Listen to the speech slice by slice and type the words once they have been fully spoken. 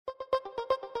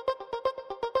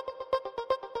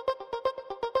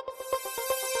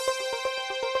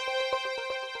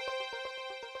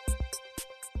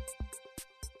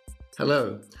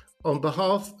Hello. On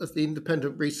behalf of the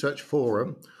Independent Research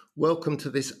Forum, welcome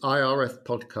to this IRF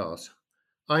podcast.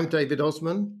 I'm David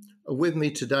Osman, and with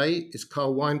me today is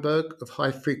Carl Weinberg of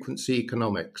High Frequency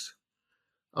Economics.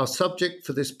 Our subject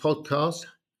for this podcast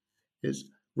is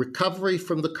Recovery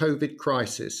from the COVID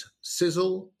Crisis,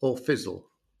 Sizzle or Fizzle.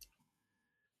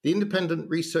 The Independent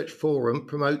Research Forum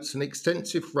promotes an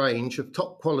extensive range of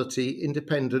top-quality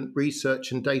independent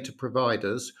research and data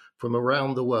providers from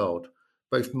around the world,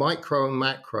 both micro and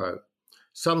macro,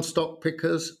 some stock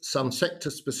pickers, some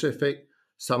sector-specific,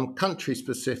 some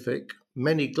country-specific,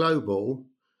 many global,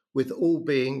 with all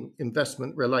being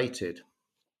investment-related.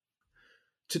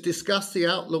 To discuss the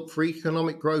outlook for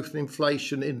economic growth and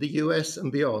inflation in the US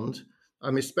and beyond,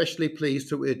 I'm especially pleased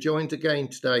that we are joined again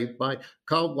today by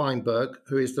Carl Weinberg,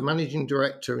 who is the Managing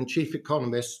Director and Chief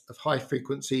Economist of High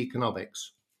Frequency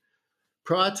Economics.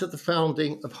 Prior to the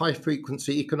founding of High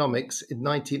Frequency Economics in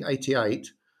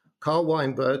 1988, Carl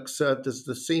Weinberg served as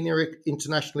the Senior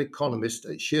International Economist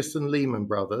at Shearson Lehman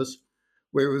Brothers,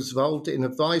 where he was involved in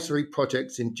advisory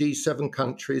projects in G7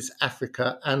 countries,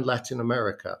 Africa, and Latin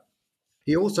America.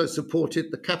 He also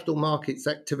supported the capital markets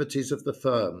activities of the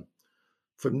firm.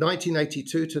 From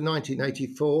 1982 to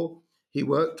 1984, he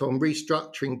worked on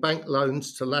restructuring bank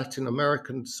loans to Latin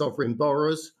American sovereign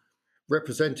borrowers,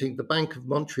 representing the Bank of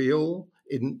Montreal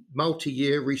in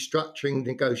multi-year restructuring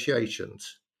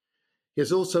negotiations. He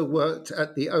has also worked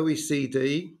at the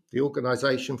OECD, the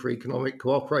Organization for Economic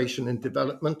Cooperation and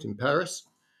Development in Paris,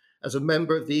 as a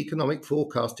member of the Economic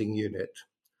Forecasting Unit.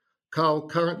 Carl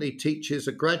currently teaches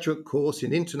a graduate course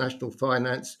in international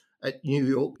finance at New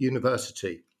York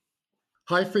University.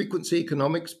 High-frequency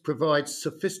economics provides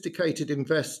sophisticated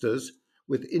investors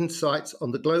with insights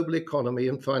on the global economy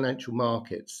and financial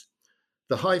markets.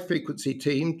 The high-frequency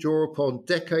team draw upon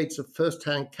decades of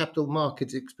first-hand capital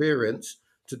markets experience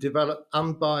to develop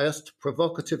unbiased,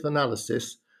 provocative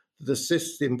analysis that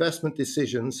assists the investment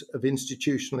decisions of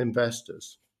institutional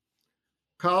investors.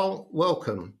 Carl,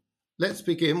 welcome. Let's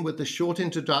begin with a short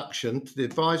introduction to the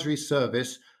advisory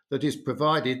service that is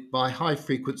provided by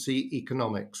High-Frequency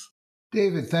Economics.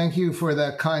 David, thank you for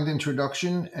that kind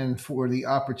introduction and for the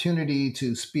opportunity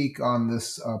to speak on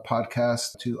this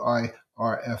podcast to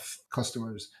IRF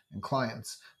customers and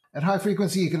clients. At High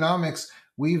Frequency Economics,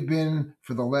 we've been,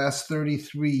 for the last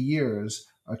 33 years,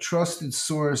 a trusted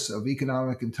source of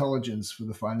economic intelligence for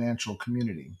the financial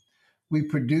community. We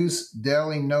produce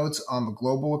daily notes on the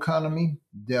global economy,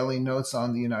 daily notes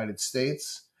on the United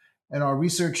States, and our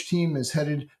research team is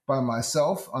headed by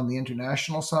myself on the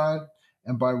international side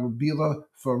and by Rubila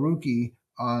Faruqi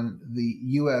on the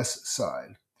U.S.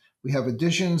 side. We have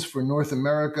editions for North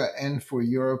America and for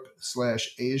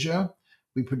Europe/Asia.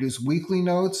 We produce weekly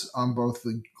notes on both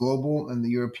the global and the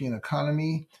European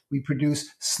economy. We produce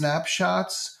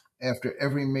snapshots after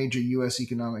every major U.S.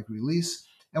 economic release,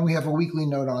 and we have a weekly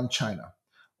note on China.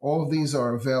 All of these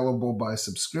are available by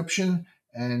subscription,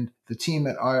 and the team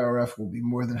at IRF will be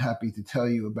more than happy to tell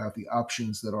you about the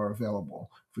options that are available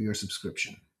for your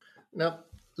subscription. Now,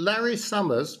 Larry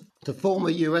Summers, the former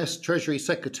US Treasury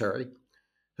Secretary,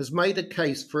 has made a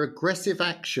case for aggressive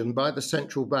action by the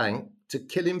central bank to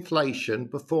kill inflation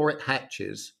before it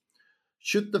hatches.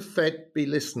 Should the Fed be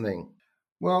listening?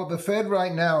 Well, the Fed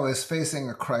right now is facing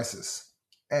a crisis.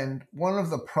 And one of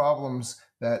the problems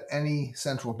that any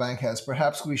central bank has,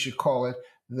 perhaps we should call it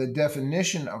the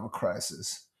definition of a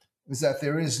crisis, is that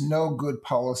there is no good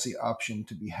policy option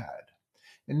to be had.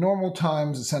 In normal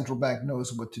times, the central bank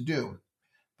knows what to do.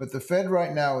 But the Fed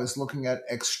right now is looking at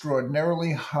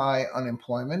extraordinarily high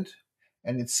unemployment,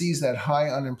 and it sees that high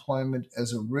unemployment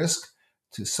as a risk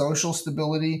to social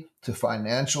stability, to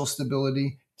financial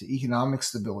stability, to economic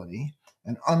stability,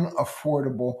 an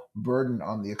unaffordable burden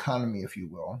on the economy, if you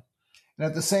will. And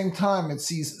at the same time, it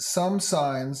sees some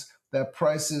signs that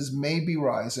prices may be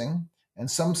rising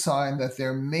and some sign that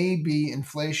there may be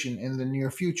inflation in the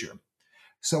near future.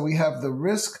 So we have the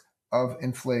risk of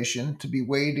inflation to be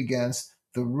weighed against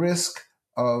the risk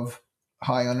of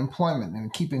high unemployment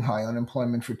and keeping high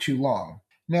unemployment for too long.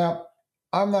 Now,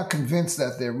 I'm not convinced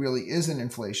that there really is an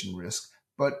inflation risk,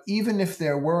 but even if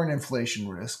there were an inflation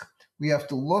risk, we have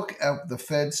to look at the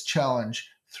Fed's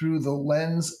challenge through the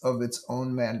lens of its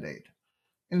own mandate.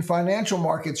 In financial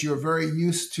markets, you're very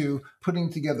used to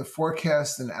putting together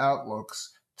forecasts and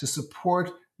outlooks to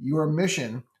support your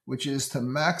mission, which is to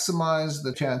maximize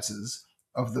the chances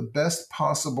of the best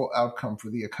possible outcome for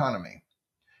the economy.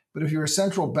 But if you're a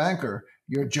central banker,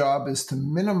 your job is to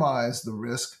minimize the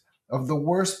risk of the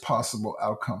worst possible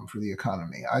outcome for the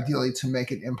economy, ideally to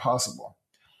make it impossible.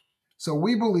 So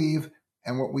we believe,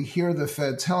 and what we hear the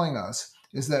Fed telling us,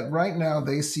 is that right now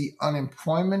they see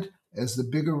unemployment as the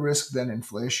bigger risk than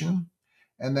inflation,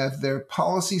 and that their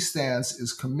policy stance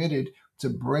is committed to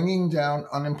bringing down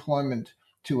unemployment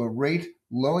to a rate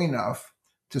low enough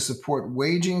to support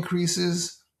wage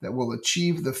increases that will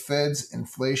achieve the Fed's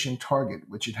inflation target,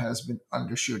 which it has been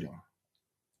undershooting.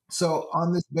 So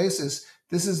on this basis,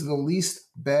 this is the least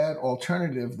bad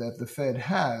alternative that the Fed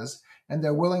has, and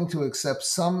they're willing to accept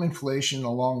some inflation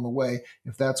along the way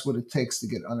if that's what it takes to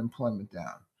get unemployment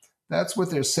down. That's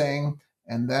what they're saying,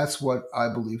 and that's what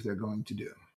I believe they're going to do.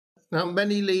 Now,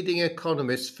 many leading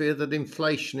economists fear that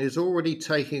inflation is already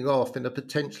taking off in a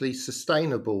potentially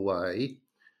sustainable way.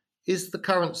 Is the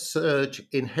current surge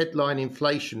in headline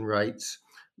inflation rates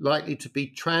likely to be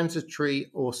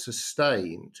transitory or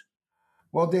sustained?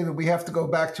 Well, David, we have to go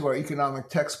back to our economic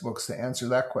textbooks to answer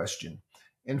that question.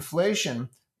 Inflation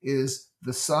is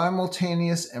the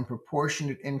simultaneous and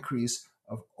proportionate increase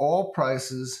of all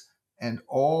prices and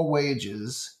all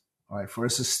wages, all right, for a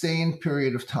sustained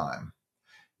period of time.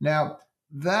 Now,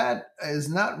 that is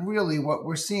not really what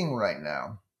we're seeing right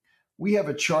now. We have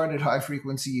a chart at High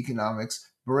Frequency Economics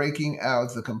breaking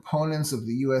out the components of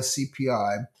the US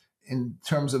CPI in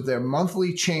terms of their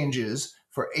monthly changes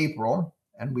for April,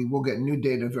 and we will get new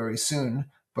data very soon,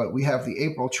 but we have the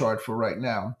April chart for right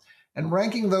now. And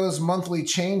ranking those monthly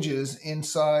changes in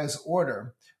size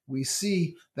order, we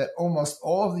see that almost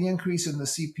all of the increase in the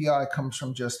CPI comes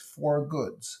from just 4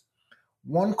 goods.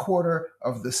 1/4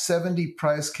 of the 70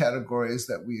 price categories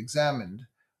that we examined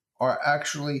are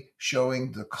actually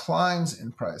showing declines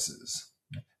in prices.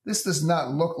 This does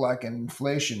not look like an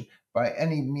inflation by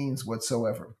any means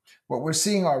whatsoever. What we're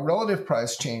seeing are relative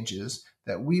price changes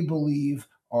that we believe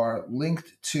are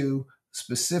linked to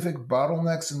specific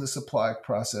bottlenecks in the supply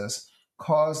process,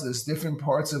 cause as different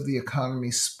parts of the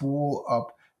economy spool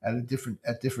up at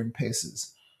different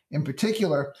paces. In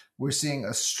particular, we're seeing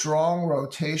a strong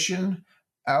rotation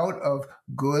out of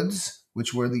goods,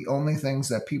 which were the only things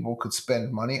that people could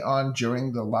spend money on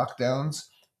during the lockdowns,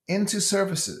 into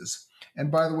services.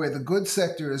 And by the way, the goods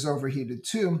sector is overheated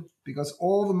too, because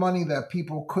all the money that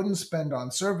people couldn't spend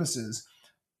on services,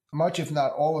 much if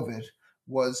not all of it,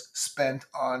 was spent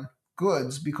on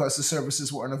goods because the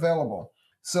services weren't available.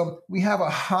 So we have a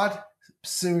hot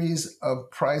series of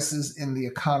prices in the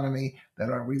economy that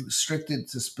are restricted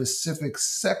to specific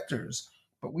sectors,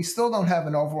 but we still don't have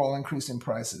an overall increase in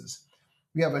prices.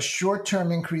 We have a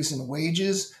short-term increase in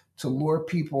wages to lure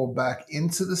people back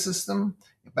into the system,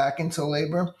 back into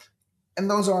labor, and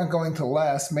those aren't going to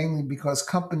last, mainly because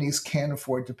companies can't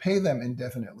afford to pay them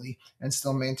indefinitely and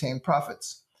still maintain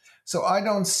profits. So I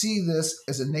don't see this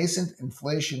as a nascent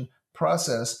inflation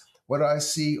process. What I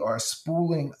see are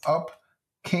spooling up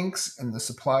kinks in the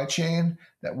supply chain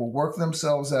that will work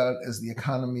themselves out as the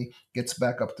economy gets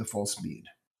back up to full speed.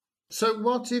 So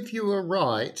what if you were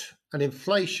right and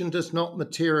inflation does not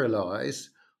materialize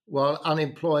while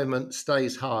unemployment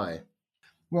stays high?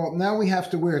 Well, now we have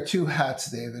to wear 2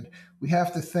 hats, David. We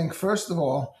have to think, first of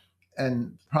all,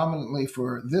 and prominently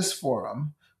for this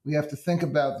forum, we have to think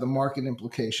about the market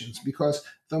implications, because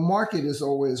the market is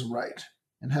always right.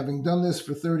 And having done this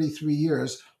for 33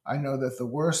 years, I know that the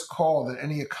worst call that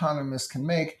any economist can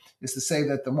make is to say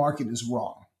that the market is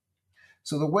wrong.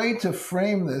 So the way to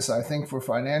frame this, I think, for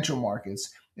financial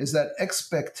markets is that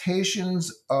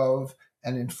expectations of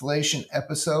an inflation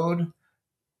episode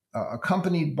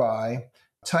accompanied by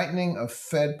tightening of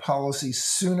Fed policy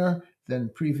sooner than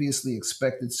previously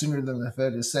expected, sooner than the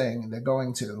Fed is saying they're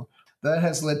going to, that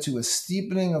has led to a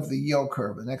steepening of the yield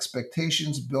curve and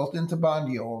expectations built into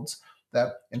bond yields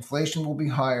that inflation will be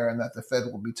higher and that the Fed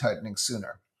will be tightening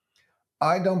sooner.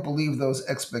 I don't believe those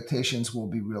expectations will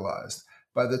be realized.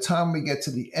 By the time we get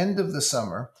to the end of the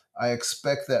summer, I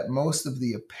expect that most of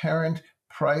the apparent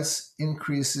price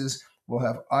increases will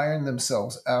have ironed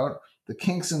themselves out. The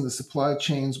kinks in the supply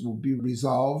chains will be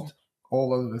resolved,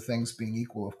 all other things being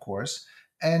equal, of course.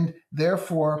 And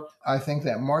therefore, I think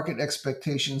that market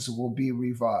expectations will be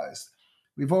revised.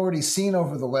 We've already seen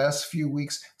over the last few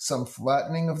weeks some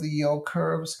flattening of the yield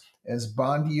curves as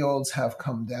bond yields have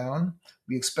come down.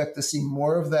 We expect to see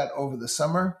more of that over the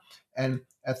summer. And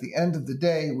at the end of the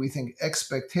day, we think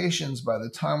expectations by the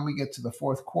time we get to the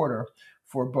fourth quarter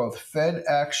for both Fed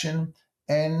action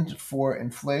and for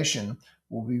inflation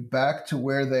will be back to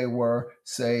where they were,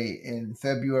 say, in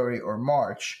February or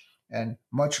March, and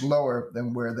much lower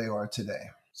than where they are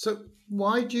today. So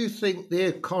why do you think the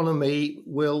economy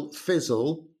will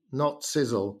fizzle, not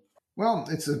sizzle? Well,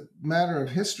 it's a matter of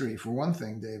history, for one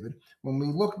thing, David. When we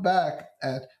look back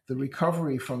at the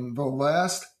recovery from the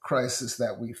last crisis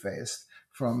that we faced,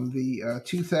 from the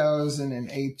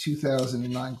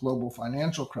 2008-2009 global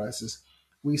financial crisis,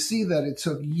 we see that it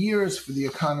took years for the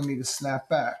economy to snap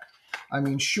back. I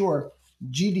mean, sure,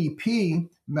 GDP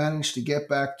managed to get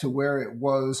back to where it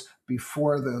was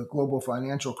before the global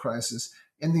financial crisis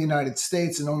in the United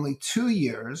States in only 2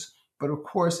 years. But of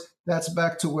course, that's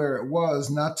back to where it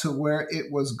was, not to where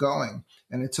it was going.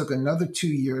 And it took another 2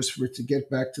 years for it to get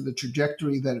back to the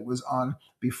trajectory that it was on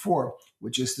before,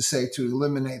 which is to say, to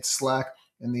eliminate slack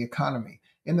in the economy.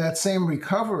 In that same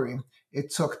recovery,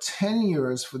 it took 10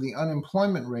 years for the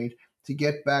unemployment rate to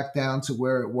get back down to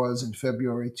where it was in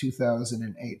February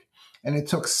 2008. And it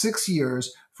took 6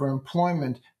 years for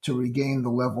employment to regain the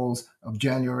levels of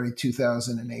January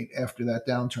 2008 after that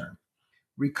downturn.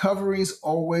 Recoveries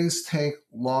always take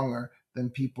longer than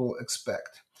people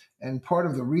expect. And part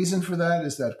of the reason for that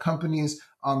is that companies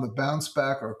on the bounce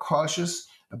back are cautious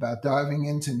about diving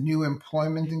into new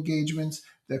employment engagements.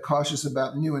 They're cautious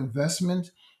about new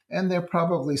investment, and they're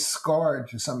probably scarred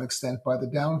to some extent by the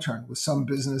downturn, with some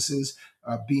businesses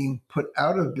being put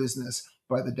out of business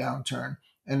by the downturn.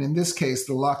 And in this case,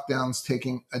 the lockdown's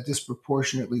taking a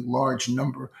disproportionately large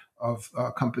number of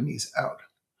companies out.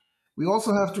 We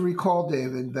also have to recall,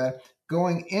 David, that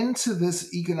going into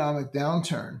this economic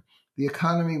downturn, the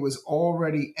economy was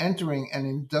already entering an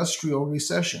industrial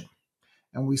recession.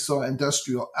 And we saw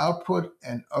industrial output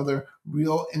and other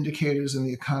real indicators in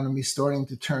the economy starting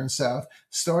to turn south,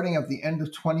 starting at the end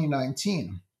of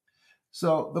 2019.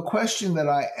 So the question that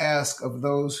I ask of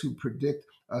those who predict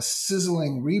a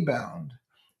sizzling rebound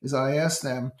is I ask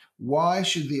them, why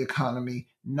should the economy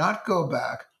not go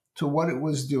back to what it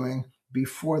was doing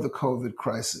before the COVID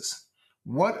crisis?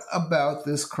 What about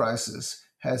this crisis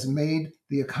has made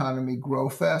the economy grow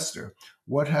faster?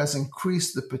 What has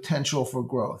increased the potential for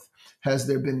growth? Has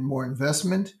there been more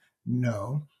investment?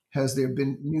 No. Has there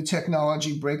been new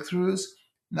technology breakthroughs?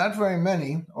 Not very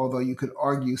many, although you could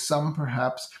argue some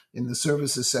perhaps in the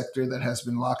services sector that has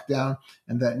been locked down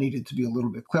and that needed to be a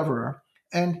little bit cleverer.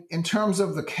 And in terms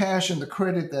of the cash and the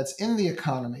credit that's in the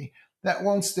economy, that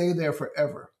won't stay there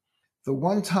forever. The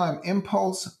one-time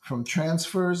impulse from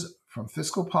transfers, from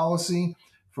fiscal policy,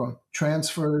 from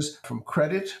transfers from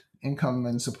credit, income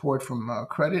and support from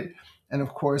credit, and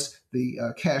of course the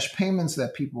cash payments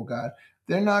that people got,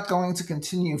 they're not going to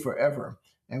continue forever.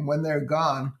 And when they're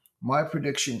gone, my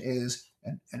prediction is,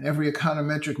 and every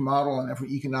econometric model and every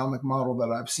economic model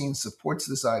that I've seen supports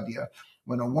this idea,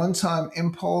 when a one-time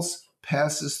impulse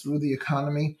passes through the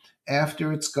economy,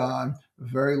 after it's gone,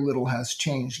 very little has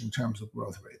changed in terms of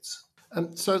growth rates.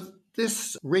 So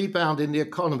this rebound in the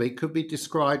economy could be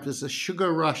described as a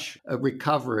sugar rush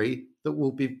recovery that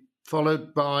will be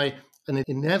followed by an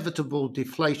inevitable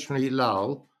deflationary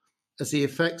lull as the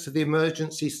effects of the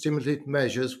emergency stimulative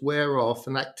measures wear off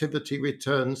and activity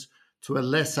returns to a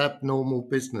less abnormal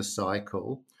business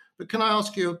cycle. But can I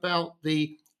ask you about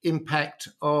the impact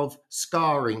of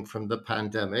scarring from the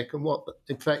pandemic and what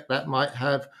effect that might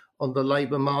have on the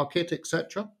labour market,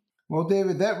 etc.? Well,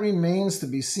 David, that remains to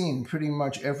be seen pretty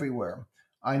much everywhere.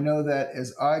 I know that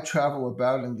as I travel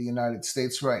about in the United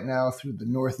States right now through the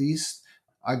Northeast,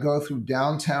 I go through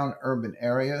downtown urban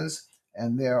areas,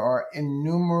 and there are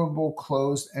innumerable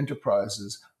closed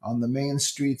enterprises on the main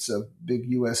streets of big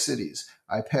U.S. cities.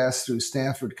 I passed through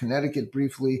Stamford, Connecticut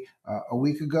briefly a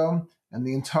week ago, and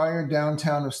the entire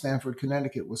downtown of Stamford,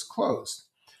 Connecticut was closed.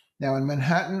 Now, in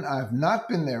Manhattan, I've not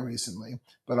been there recently,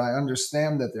 but I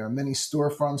understand that there are many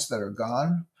storefronts that are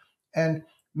gone, and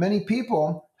many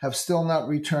people have still not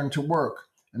returned to work.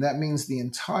 And that means the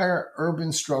entire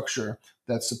urban structure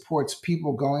that supports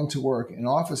people going to work in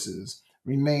offices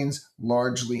remains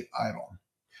largely idle.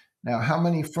 Now, how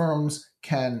many firms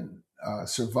can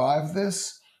survive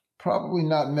this? Probably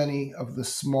not many of the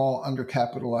small,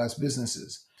 undercapitalized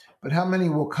businesses. But how many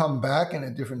will come back in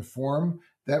a different form?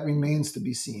 That remains to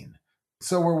be seen.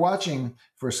 So we're watching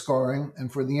for scarring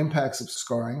and for the impacts of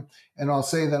scarring. And I'll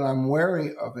say that I'm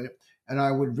wary of it. And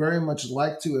I would very much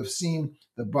like to have seen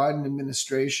the Biden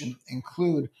administration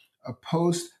include a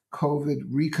post-COVID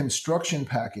reconstruction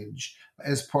package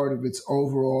as part of its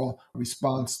overall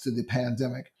response to the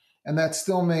pandemic. And that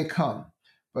still may come.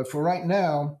 But for right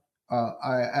now,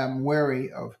 I am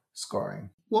wary of scarring.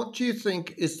 What do you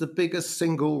think is the biggest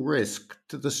single risk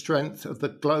to the strength of the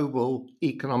global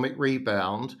economic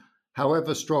rebound,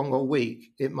 however strong or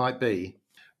weak it might be?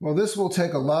 Well, this will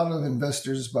take a lot of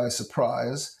investors by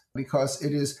surprise because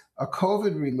it is a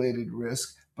COVID-related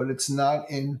risk, but it's not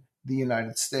in the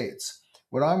United States.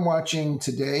 What I'm watching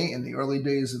today in the early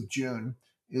days of June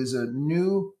is a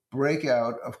new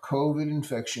breakout of COVID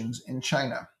infections in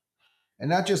China. And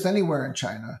not just anywhere in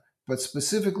China, but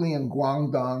specifically in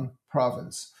Guangdong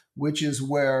province, which is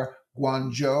where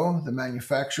Guangzhou, the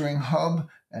manufacturing hub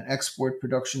an export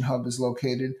production hub is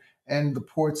located, and the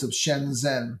ports of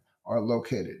Shenzhen are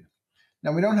located.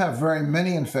 Now, we don't have very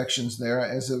many infections there.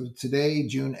 As of today,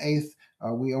 June 8th,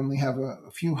 we only have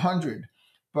a few hundred,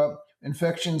 but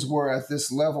infections were at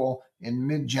this level in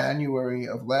mid-January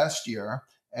of last year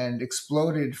and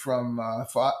exploded from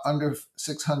under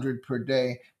 600 per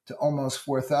day to almost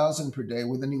 4,000 per day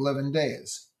within 11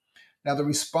 days. Now, the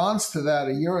response to that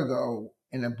a year ago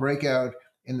in a breakout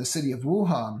in the city of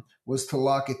Wuhan was to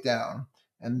lock it down,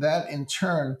 and that in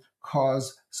turn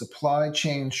caused supply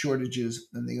chain shortages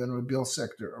in the automobile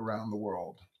sector around the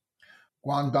world.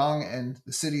 Guangdong and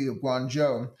the city of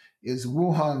Guangzhou is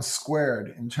Wuhan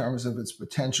squared in terms of its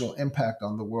potential impact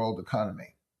on the world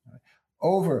economy.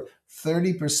 Over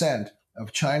 30%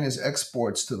 of China's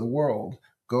exports to the world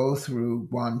go through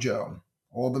Guangzhou.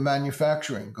 All the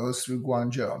manufacturing goes through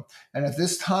Guangzhou. And at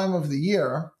this time of the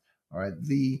year, all right,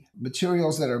 the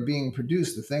materials that are being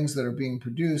produced, the things that are being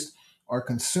produced, are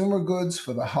consumer goods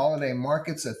for the holiday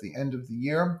markets at the end of the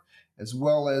year, as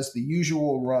well as the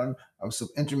usual run of some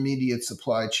intermediate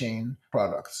supply chain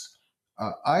products.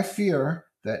 I fear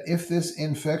that if this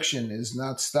infection is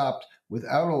not stopped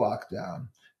without a lockdown,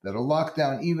 that a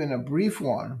lockdown, even a brief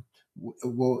one,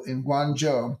 will in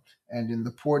Guangzhou and in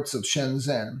the ports of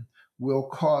Shenzhen, will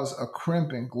cause a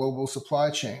crimp in global supply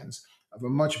chains of a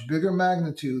much bigger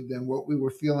magnitude than what we were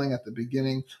feeling at the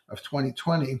beginning of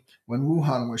 2020 when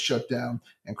Wuhan was shut down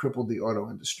and crippled the auto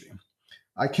industry.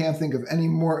 I can't think of any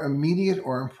more immediate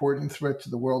or important threat to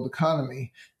the world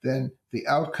economy than the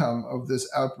outcome of this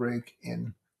outbreak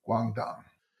in Guangdong.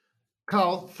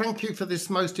 Carl, thank you for this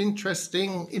most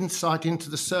interesting insight into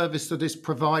the service that is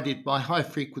provided by High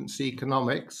Frequency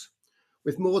Economics.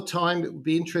 With more time, it would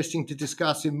be interesting to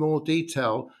discuss in more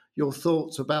detail your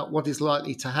thoughts about what is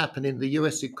likely to happen in the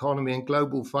US economy and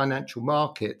global financial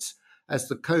markets as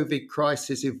the COVID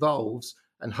crisis evolves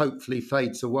and hopefully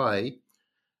fades away.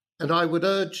 And I would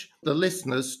urge the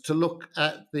listeners to look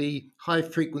at the High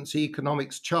Frequency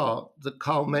Economics chart that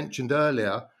Carl mentioned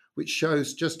earlier, which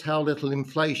shows just how little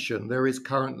inflation there is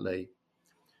currently.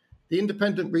 The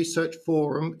Independent Research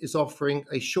Forum is offering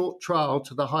a short trial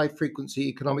to the High Frequency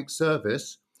Economics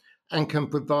service and can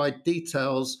provide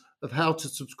details of how to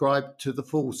subscribe to the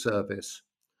full service.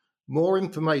 More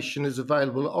information is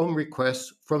available on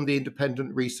request from the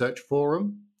Independent Research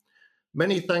Forum.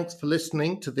 Many thanks for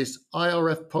listening to this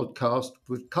IRF podcast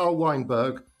with Carl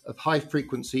Weinberg of High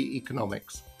Frequency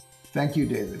Economics. Thank you,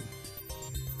 David.